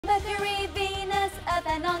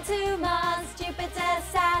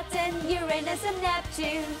Uranus and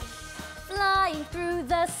Neptune. Flying through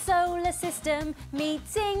the solar system,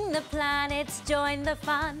 meeting the planets, join the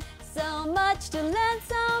fun. So much to learn,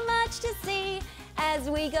 so much to see, as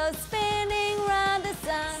we go spinning round the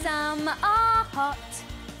sun. Some are hot,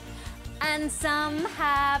 and some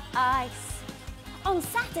have ice. On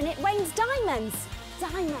Saturn it rains diamonds.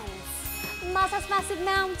 Diamonds. Mars has massive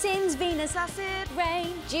mountains, Venus acid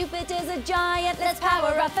rain. Jupiter's a giant, let's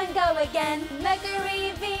power up and go again.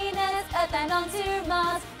 Mercury, Venus, Earth and onto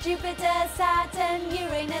Mars. Jupiter, Saturn,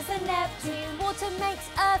 Uranus and Neptune. Water makes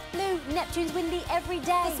Earth blue, Neptune's windy every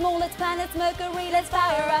day. The smallest planet's Mercury, let's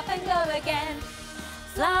power up and go again.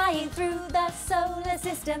 Flying through the solar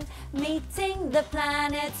system, meeting the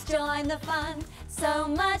planets, join the fun. So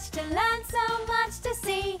much to learn, so much to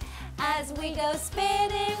see, as we go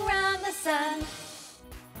spinning round the sun.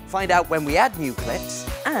 Find out when we add new clips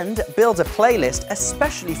and build a playlist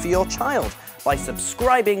especially for your child by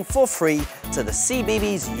subscribing for free to the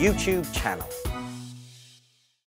CBeebies YouTube channel.